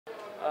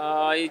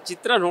ಈ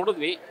ಚಿತ್ರ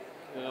ನೋಡಿದ್ವಿ,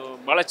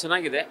 ಭಾಳ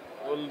ಚೆನ್ನಾಗಿದೆ.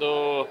 ಒಂದು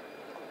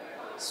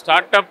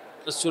ಸ್ಟಾರ್ಟಪ್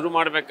ಶುರು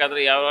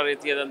ಮಾಡಬೇಕಾದ್ರೆ ಯಾವ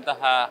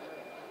ರೀತಿಯಾದಂತಹ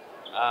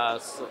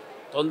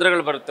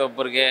ತೊಂದರೆಗಳು ಬರುತ್ತೆ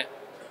ಒಬ್ಬರಿಗೆ,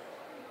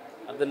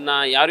 ಅದನ್ನು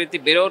ಯಾವ ರೀತಿ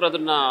ಬೇರೆಯವರು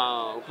ಅದನ್ನು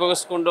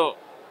ಉಪಯೋಗಿಸ್ಕೊಂಡು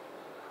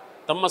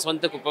ತಮ್ಮ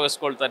ಸ್ವಂತಕ್ಕೆ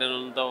ಉಪಯೋಗಿಸ್ಕೊಳ್ತಾರೆ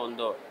ಅನ್ನೋಂಥ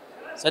ಒಂದು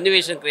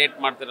ಸನ್ನಿವೇಶ ಕ್ರಿಯೇಟ್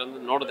ಮಾಡ್ತಾರೆ ಅಂತ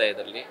ನೋಡಿದೆ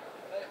ಇದರಲ್ಲಿ.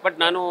 ಬಟ್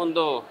ನಾನು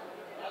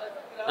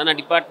ನನ್ನ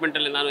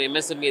ಡಿಪಾರ್ಟ್ಮೆಂಟಲ್ಲಿ ನಾನು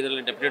MSME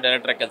ಇದರಲ್ಲಿ ಡೆಪ್ಯೂಟಿ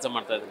ಡೈರೆಕ್ಟ್ರಾಗಿ ಕೆಲಸ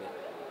ಮಾಡ್ತಾಯಿದ್ದೀನಿ.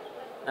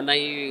 ನನ್ನ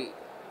ಈ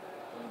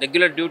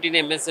ರೆಗ್ಯುಲರ್ ಡ್ಯೂಟಿನೇ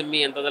MSME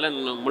ಅಂತದೆಲ್ಲ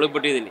ನಾನು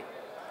ಮುಳುಗ್ಬಿಟ್ಟಿದ್ದೀನಿ.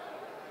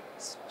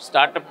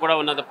 ಸ್ಟಾರ್ಟಪ್ ಕೂಡ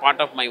one of the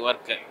part of my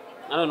work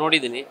ನಾನು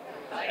ನೋಡಿದ್ದೀನಿ.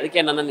 ಅದಕ್ಕೆ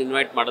ನನ್ನನ್ನು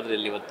ಇನ್ವೈಟ್ ಮಾಡಿದ್ರು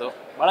ಇಲ್ಲಿ ಇವತ್ತು.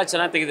 ಭಾಳ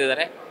ಚೆನ್ನಾಗಿ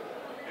ತೆಗೆದಿದ್ದಾರೆ.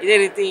 ಇದೇ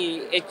ರೀತಿ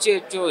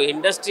ಹೆಚ್ಚು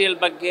ಇಂಡಸ್ಟ್ರಿಯಲ್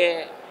ಬಗ್ಗೆ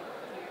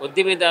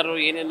ಉದ್ದಿಮೆದಾರರು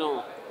ಏನೇನು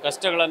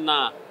ಕಷ್ಟಗಳನ್ನು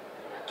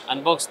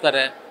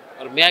ಅನುಭವಿಸ್ತಾರೆ,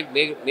 ಅವ್ರ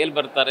ಮೇಲ್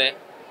ಬರ್ತಾರೆ,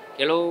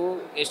 ಕೆಲವು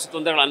ಎಷ್ಟು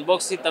ತೊಂದರೆಗಳು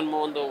ಅನುಭವಿಸಿ ತಮ್ಮ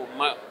ಒಂದು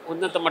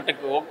ಉನ್ನತ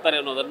ಮಟ್ಟಕ್ಕೆ ಹೋಗ್ತಾರೆ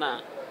ಅನ್ನೋದನ್ನು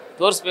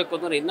ತೋರಿಸ್ಬೇಕು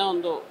ಅಂದರೆ ಇನ್ನೂ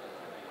ಒಂದು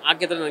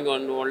ಹಾಕಿದ್ರೆ ನನಗೆ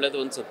ಒಂದು ಒಳ್ಳೆಯದು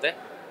ಅನಿಸುತ್ತೆ.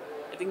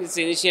 I think it's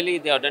initially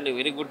they are done A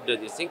very good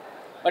this thing.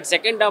 But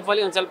second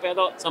ಹಾಫಲ್ಲಿ ಒಂದು ಸ್ವಲ್ಪ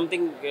ಯಾವುದೋ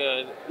something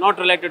not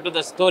related to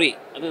the story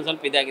ಅದೊಂದು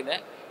ಸ್ವಲ್ಪ ಇದಾಗಿದೆ.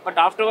 But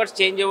afterwards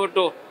change over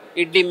to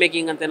idli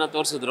making ಅಂತ ಏನೋ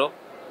ತೋರಿಸಿದ್ರು.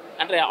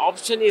 ಅಂದರೆ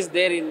option is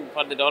there in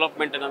for the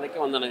development ಅನ್ನೋದಕ್ಕೆ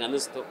ಒಂದು ನನಗೆ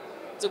ಅನ್ನಿಸ್ತು.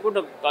 ಇಟ್ಸ್ ಎ ಗುಡ್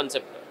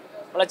ಕಾನ್ಸೆಪ್ಟ್,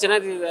 ಭಾಳ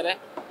ಚೆನ್ನಾಗಿದ್ದಾರೆ.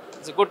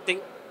 It's A good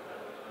thing.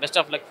 Best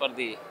of luck for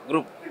the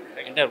group,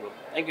 entire group.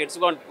 Thank you. It's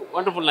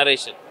wonderful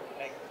narration.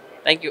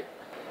 Thank you.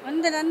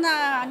 ಒಂದು ನನ್ನ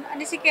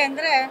ಅನಿಸಿಕೆ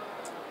ಅಂದರೆ,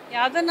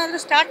 ಯಾವುದನ್ನಾದರೂ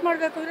ಸ್ಟಾರ್ಟ್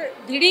ಮಾಡಬೇಕು ಅಂದರೆ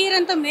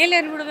ದಿಢೀರಂತ ಮೇಲೆ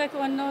ಏರ್ಬಿಡಬೇಕು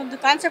ಅನ್ನೋ ಒಂದು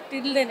ಕಾನ್ಸೆಪ್ಟ್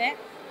ಇಲ್ಲದೇ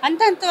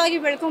ಹಂತವಾಗಿ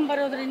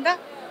ಬೆಳ್ಕೊಂಬರೋದ್ರಿಂದ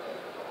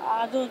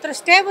ಅದು ಒಂಥರ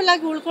ಸ್ಟೇಬಲ್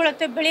ಆಗಿ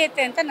ಉಳ್ಕೊಳ್ಳುತ್ತೆ,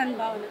 ಬೆಳೆಯುತ್ತೆ ಅಂತ ನನ್ನ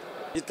ಭಾವನೆ.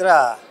 ಚಿತ್ರ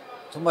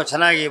ತುಂಬ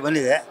ಚೆನ್ನಾಗಿ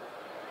ಬಂದಿದೆ.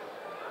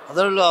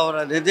 ಅದರಲ್ಲೂ ಅವರ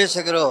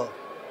ನಿರ್ದೇಶಕರು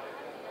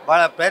ಭಾಳ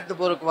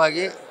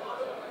ಪ್ರಯತ್ನಪೂರ್ವಕವಾಗಿ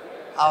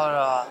ಅವರ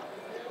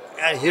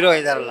ಹೀರೋ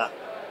ಇದ್ದಾರಲ್ಲ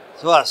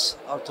ಸುಹಾಸ್,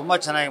 ಅವ್ರು ತುಂಬ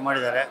ಚೆನ್ನಾಗಿ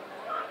ಮಾಡಿದ್ದಾರೆ.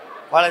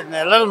 ಭಾಳ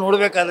ಎಲ್ಲರೂ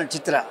ನೋಡಬೇಕಾದ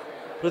ಚಿತ್ರ.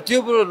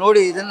 ಪ್ರತಿಯೊಬ್ಬರು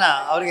ನೋಡಿ ಇದನ್ನು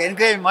ಅವ್ರಿಗೆ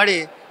ಎನ್ಕರೇಜ್ ಮಾಡಿ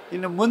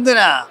ಇನ್ನು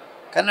ಮುಂದಿನ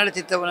ಕನ್ನಡ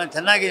ಚಿತ್ರವನ್ನು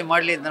ಚೆನ್ನಾಗಿ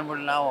ಮಾಡಲಿ ಅಂತ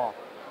ಅಂದ್ಬಿಟ್ಟು ನಾವು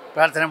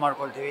ಪ್ರಾರ್ಥನೆ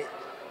ಮಾಡ್ಕೊಳ್ತೀವಿ.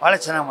 ಭಾಳ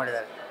ಚೆನ್ನಾಗಿ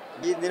ಮಾಡಿದ್ದಾರೆ.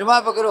 ಈ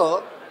ನಿರ್ಮಾಪಕರು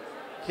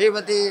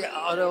ಶ್ರೀಮತಿ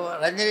ಅವರು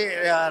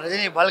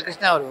ರಜನಿ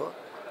ಬಾಲಕೃಷ್ಣ ಅವರು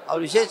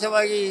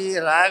ವಿಶೇಷವಾಗಿ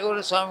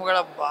ರಾಘವೇಂದ್ರ ಸ್ವಾಮಿಗಳ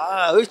ಭಾಳ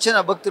ಅವಿಚ್ಛಿನ್ನ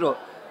ಭಕ್ತರು.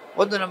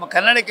 ಒಂದು ನಮ್ಮ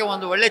ಕನ್ನಡಕ್ಕೆ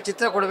ಒಂದು ಒಳ್ಳೆಯ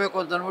ಚಿತ್ರ ಕೊಡಬೇಕು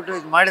ಅಂತ ಅಂದ್ಬಿಟ್ಟು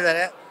ಇದು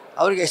ಮಾಡಿದ್ದಾರೆ.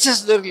 ಅವ್ರಿಗೆ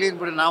ಯಶಸ್ಸು ದೊರಕಲಿ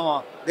ಅಂದ್ಬಿಟ್ಟು ನಾವು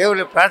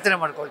ದೇವರಲ್ಲಿ ಪ್ರಾರ್ಥನೆ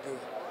ಮಾಡ್ಕೊಳ್ತೀವಿ.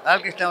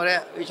 ಬಾಲಕೃಷ್ಣ ಅವರೇ,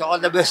 ವಿಶ್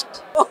ಆಲ್ ದ ಬೆಸ್ಟ್.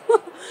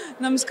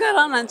 ನಮಸ್ಕಾರ,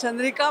 ನಾನು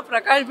ಚಂದ್ರಿಕಾ,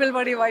 ಪ್ರಕಾಶ್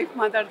ಬೆಲ್ವಾಡಿ ವೈಫ್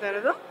ಮಾತಾಡ್ತಾ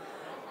ಇರೋದು.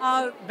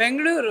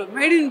 ಬೆಂಗಳೂರು,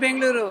 ಮೇಡ್ ಇನ್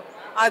ಬೆಂಗಳೂರು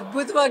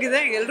ಅದ್ಭುತವಾಗಿದೆ.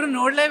 ಎಲ್ಲರೂ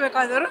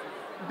ನೋಡಲೇಬೇಕಾದವರು,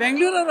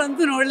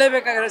 ಬೆಂಗಳೂರವ್ರಂತೂ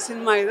ನೋಡಲೇಬೇಕಾಗಿರೋ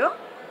ಸಿನಿಮಾ ಇದು.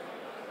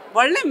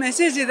 ಒಳ್ಳೆ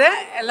ಮೆಸೇಜ್ ಇದೆ.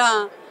 ಎಲ್ಲ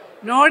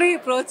ನೋಡಿ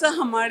ಪ್ರೋತ್ಸಾಹ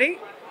ಮಾಡಿ,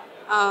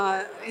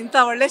 ಇಂಥ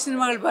ಒಳ್ಳೆ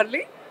ಸಿನಿಮಾಗಳು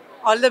ಬರಲಿ.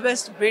 All the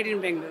best, made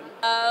in Bengaluru.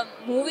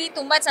 Movie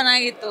ತುಂಬ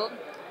ಚೆನ್ನಾಗಿತ್ತು.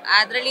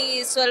 ಅದರಲ್ಲಿ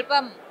ಸ್ವಲ್ಪ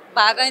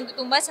ಭಾಗ ಅಂತೂ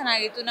ತುಂಬ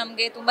ಚೆನ್ನಾಗಿತ್ತು.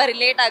 ನಮಗೆ ತುಂಬ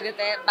ರಿಲೇಟ್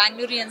ಆಗುತ್ತೆ.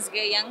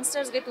 ಬ್ಯಾಂಗ್ಳೂರಿಯನ್ಸ್ಗೆ,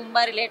 ಯಂಗ್ಸ್ಟರ್ಸ್ಗೆ ತುಂಬ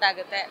ರಿಲೇಟ್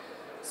ಆಗುತ್ತೆ.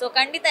 ಸೊ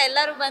ಖಂಡಿತ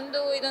ಎಲ್ಲರೂ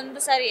ಬಂದು ಇದೊಂದು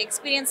ಸಾರಿ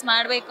ಎಕ್ಸ್ಪೀರಿಯನ್ಸ್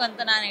ಮಾಡಬೇಕು ಅಂತ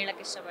ನಾನು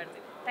ಹೇಳಕ್ಕೆ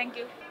ಇಷ್ಟಪಡ್ತೀನಿ. Thank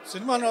you.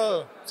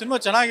 ಸಿನಿಮಾ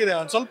ಚೆನ್ನಾಗಿದೆ.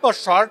 ಒಂದು ಸ್ವಲ್ಪ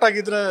ಶಾರ್ಟ್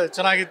ಆಗಿದ್ರೆ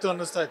ಚೆನ್ನಾಗಿತ್ತು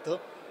ಅನ್ನಿಸ್ತಾ ಇತ್ತು.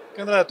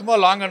 ಯಾಕೆಂದರೆ ತುಂಬ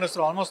ಲಾಂಗ್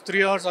ಅನ್ನಿಸ್ತು. ಆಲ್ಮೋಸ್ಟ್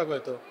 3 hours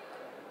ಆಗೋಯ್ತು.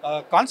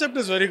 Concept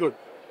is very good.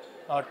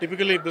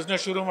 Typically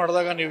business ಶುರು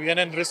ಮಾಡಿದಾಗ ನೀವು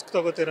ಏನೇನು ರಿಸ್ಕ್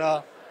ತೊಗೋತೀರಾ,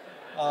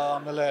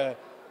 ಆಮೇಲೆ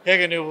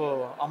ಹೇಗೆ ನೀವು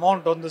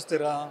ಅಮೌಂಟ್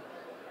ಹೊಂದಿಸ್ತೀರಾ,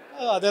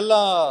 ಅದೆಲ್ಲ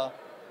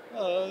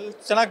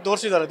ಚೆನ್ನಾಗಿ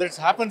ತೋರಿಸಿದ್ದಾರೆ. That's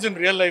happens in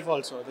real life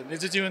also. ಅದು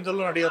ನಿಜ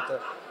ಜೀವನದಲ್ಲೂ ನಡೆಯುತ್ತೆ.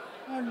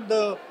 ಆ್ಯಂಡ್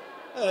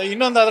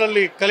ಇನ್ನೊಂದು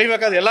ಅದರಲ್ಲಿ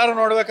ಕಲಿಬೇಕಾದ, ಎಲ್ಲರೂ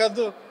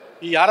ನೋಡಬೇಕಾದ್ದು,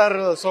 ಈ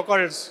ಯಾರು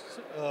ಸೋಕಾಲ್ಡ್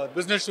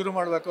ಬಿಸ್ನೆಸ್ ಶುರು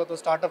ಮಾಡಬೇಕು ಅಥವಾ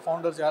ಸ್ಟಾರ್ಟಪ್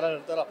ಫೌಂಡರ್ಸ್ ಯಾರು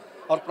ಇರ್ತಾರೋ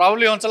ಅವ್ರು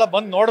ಪ್ರಾಬ್ಲಿ ಒಂದ್ಸಲ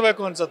ಬಂದು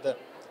ನೋಡಬೇಕು ಅನಿಸುತ್ತೆ.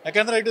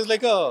 ಯಾಕೆಂದರೆ ಇಟ್ ಈಸ್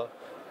ಲೈಕ್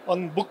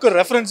ಒಂದು ಬುಕ್,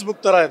 ರೆಫರೆನ್ಸ್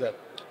ಬುಕ್ ಥರ ಇದೆ.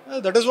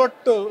 That is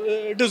what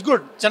it is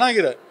good,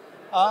 ಚೆನ್ನಾಗಿದೆ.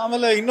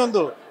 ಆಮೇಲೆ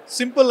ಇನ್ನೊಂದು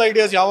ಸಿಂಪಲ್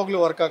ಐಡಿಯಾಸ್ ಯಾವಾಗಲೂ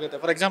ವರ್ಕ್ ಆಗುತ್ತೆ.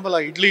 ಫಾರ್ ಎಕ್ಸಾಂಪಲ್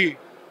ಆ ಇಡ್ಲಿ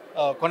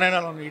ಕೊನೆಯಲ್ಲಿ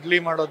ನಾನು ಇಡ್ಲಿ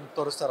ಮಾಡೋದು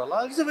ತೋರಿಸ್ತಾರಲ್ಲ,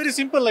 it's a very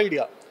simple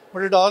idea,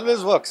 but it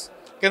always works.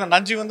 ಯಾಕೆಂದರೆ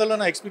ನನ್ನ ಜೀವನದಲ್ಲೂ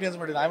ನಾನು ಎಕ್ಸ್ಪೀರಿಯನ್ಸ್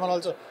ಮಾಡಿದ್ದೀನಿ. I am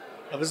also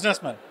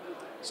business man.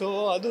 So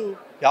ಅದು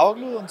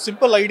ಯಾವಾಗಲೂ ಒಂದು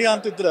ಸಿಂಪಲ್ ಐಡಿಯಾ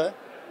ಅಂತಿದ್ರೆ,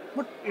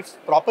 ಬಟ್ ಇಫ್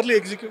ಪ್ರಾಪರ್ಲಿ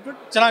ಎಕ್ಸಿಕ್ಯೂಟೆಡ್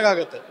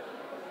ಚೆನ್ನಾಗಾಗುತ್ತೆ.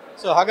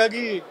 ಸೊ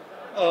ಹಾಗಾಗಿ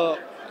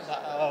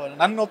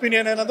ನನ್ನ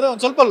ಒಪಿನಿಯನ್ ಏನಂದರೆ,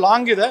 ಒಂದು ಸ್ವಲ್ಪ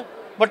ಲಾಂಗ್ ಇದೆ,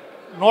 ಬಟ್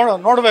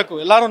ನೋಡಬೇಕು,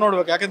 ಎಲ್ಲರೂ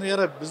ನೋಡಬೇಕು.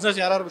 ಯಾಕೆಂದರೆ ಬಿಸ್ನೆಸ್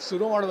ಯಾರು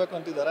ಶುರು ಮಾಡಬೇಕು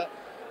ಅಂತಿದ್ದಾರೆ,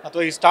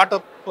 ಅಥವಾ ಈ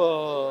ಸ್ಟಾರ್ಟಪ್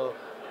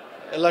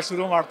ಎಲ್ಲ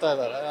ಶುರು ಮಾಡ್ತಾ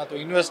ಇದ್ದಾರೆ, ಅಥವಾ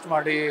ಇನ್ವೆಸ್ಟ್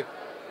ಮಾಡಿ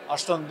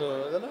ಅಷ್ಟೊಂದು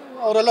ಇದೆಲ್ಲ,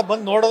 ಅವರೆಲ್ಲ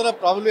ಬಂದು ನೋಡಿದ್ರೆ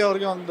ಪ್ರಾಬ್ಲಿ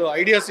ಅವ್ರಿಗೆ ಒಂದು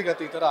ಐಡಿಯಾ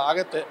ಸಿಗತ್ತೆ, ಈ ಥರ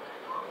ಆಗುತ್ತೆ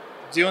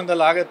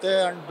ಜೀವನದಲ್ಲಿ ಆಗುತ್ತೆ,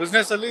 ಆ್ಯಂಡ್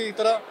ಬಿಸ್ನೆಸ್ಸಲ್ಲಿ ಈ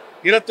ಥರ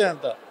ಇರುತ್ತೆ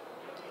ಅಂತ.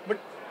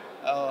 ಬಟ್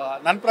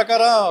ನನ್ನ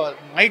ಪ್ರಕಾರ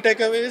ಮೈ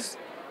take ಅವೇಸ್,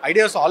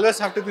 ideas always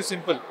have to B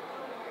simple.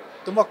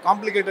 ತುಂಬ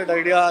ಕಾಂಪ್ಲಿಕೇಟೆಡ್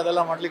ಐಡಿಯಾ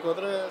ಅದೆಲ್ಲ ಮಾಡ್ಲಿಕ್ಕೆ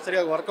ಹೋದರೆ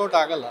ಸರಿಯಾಗಿ ವರ್ಕೌಟ್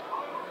ಆಗಲ್ಲ.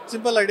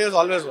 Simple ideas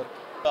always work.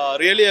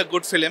 Really a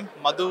good film.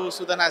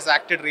 Madhusudan has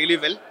acted really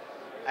well,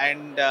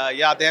 and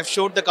yeah, they have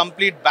showed the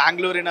complete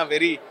Bangalore in a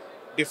very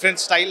different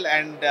style,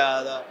 and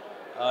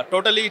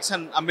totally it's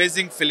an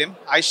amazing film.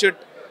 I should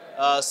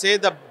say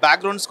the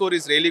background score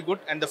is really good,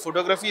 and the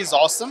photography is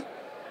awesome,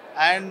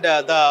 and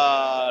the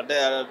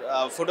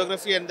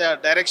photography and the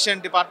direction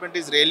department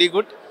is really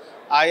good.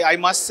 I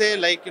must say,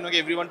 like, you know,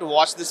 everyone to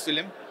watch this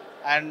film,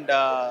 and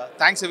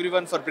thanks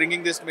everyone for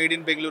bringing this Made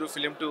in Bengaluru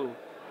film to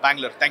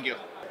Bangalore. Thank you.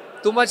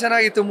 ತುಂಬ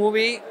ಚೆನ್ನಾಗಿತ್ತು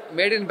movie.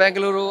 Made in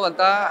Bengaluru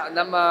ಅಂತ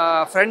ನಮ್ಮ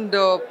friend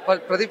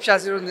Pradeep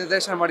Shastri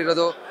ನಿರ್ದೇಶನ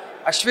ಮಾಡಿರೋದು,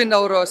 ಅಶ್ವಿನ್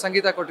ಅವರು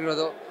ಸಂಗೀತ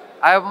ಕೊಟ್ಟಿರೋದು.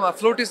 I am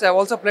flutist. I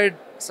also played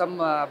some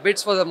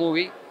bits for the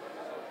movie.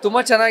 ತುಂಬ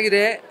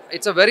ಚೆನ್ನಾಗಿದೆ.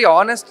 It's a very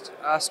honest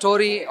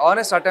story,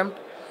 honest attempt.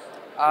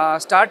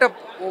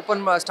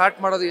 Start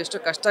ಮಾಡೋದು ಎಷ್ಟು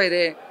ಕಷ್ಟ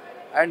ಇದೆ,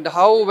 and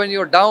how when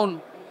your down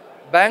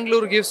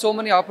Bangalore give so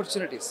many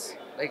opportunities.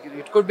 Like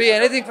it could be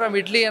anything from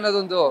idli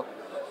ಅನ್ನೋದೊಂದು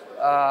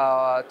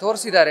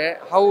ತೋರಿಸಿದ್ದಾರೆ.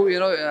 How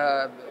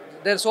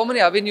there so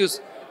many avenues.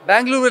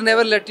 Bangalore will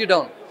never let you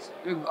down.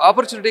 ನಿಮ್ಗೆ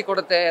opportunity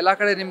ಕೊಡುತ್ತೆ, ಎಲ್ಲ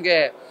ಕಡೆ ನಿಮಗೆ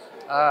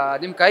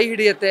ನಿಮ್ಮ ಕೈ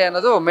ಹಿಡಿಯುತ್ತೆ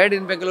ಅನ್ನೋದು ಮೇಡ್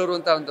ಇನ್ ಬೆಂಗಳೂರು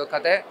ಅಂತ ಒಂದು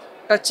ಕತೆ.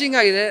 ಟಚಿಂಗ್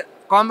ಆಗಿದೆ,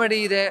 ಕಾಮಿಡಿ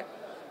ಇದೆ,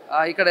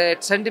 ಈ ಕಡೆ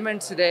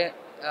ಸೆಂಟಿಮೆಂಟ್ಸ್ ಇದೆ,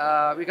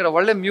 ಈ ಕಡೆ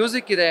ಒಳ್ಳೆ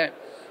ಮ್ಯೂಸಿಕ್ ಇದೆ,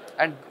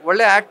 ಆ್ಯಂಡ್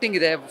ಒಳ್ಳೆ ಆ್ಯಕ್ಟಿಂಗ್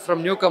ಇದೆ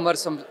ಫ್ರಮ್ ನ್ಯೂ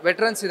ಕಮರ್ಸ್.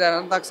 ವೆಟ್ರನ್ಸ್ ಇದ್ದಾರೆ,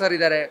 ಅನಂತಾಗ್ ಸರ್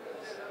ಇದ್ದಾರೆ,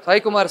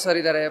 ಸಾಯಿ ಕುಮಾರ್ ಸರ್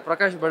ಇದ್ದಾರೆ,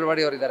 ಪ್ರಕಾಶ್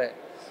ಬೆಳವಾಡಿ ಅವರು ಇದ್ದಾರೆ.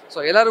 ಸೊ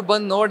ಎಲ್ಲರೂ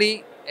ಬಂದು ನೋಡಿ,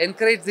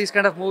 encourage these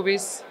kind of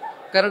movies.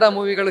 Kannada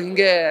ಮೂವಿಗಳು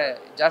ಹೀಗೆ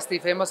ಜಾಸ್ತಿ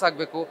ಫೇಮಸ್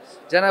ಆಗಬೇಕು.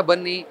 ಜನ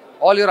ಬನ್ನಿ,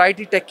 ಆಲ್ ಯುವರ್ IT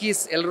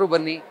ಟೆಕ್ಕೀಸ್ ಎಲ್ಲರೂ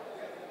ಬನ್ನಿ.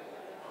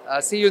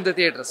 C you in the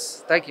theatres.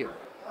 Thank you.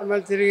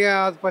 ಆಮೇಲೆ ತಿರುಗಿ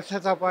ಅದು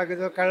ಪಶ್ಚಾತ್ತಾಪ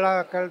ಆಗಿದ್ದು,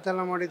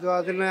 ಕಳ್ಳತನ ಮಾಡಿದ್ದು,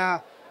 ಅದನ್ನು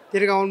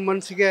ತಿರ್ಗಿ ಅವನ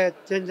ಮನಸ್ಸಿಗೆ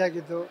ಚೇಂಜ್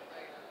ಆಗಿದ್ದು,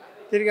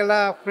 ತಿರುಗೆಲ್ಲ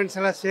ಫ್ರೆಂಡ್ಸ್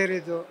ಎಲ್ಲ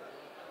ಸೇರಿದ್ದು.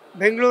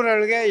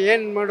 ಬೆಂಗಳೂರೊಳಗೆ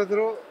ಏನು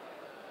ಮಾಡಿದ್ರು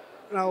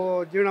ನಾವು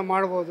ಜೀವನ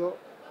ಮಾಡ್ಬೋದು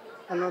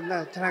ಅನ್ನೋದನ್ನ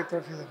ಚೆನ್ನಾಗಿ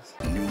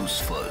ತೋರಿಸಿದ್ದಾರೆ. ನ್ಯೂಸ್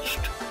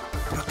ಫಸ್ಟ್,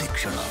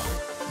 ಪ್ರತಿಕ್ಷಣ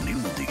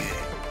ನಿಮ್ಮೊಂದಿಗೆ.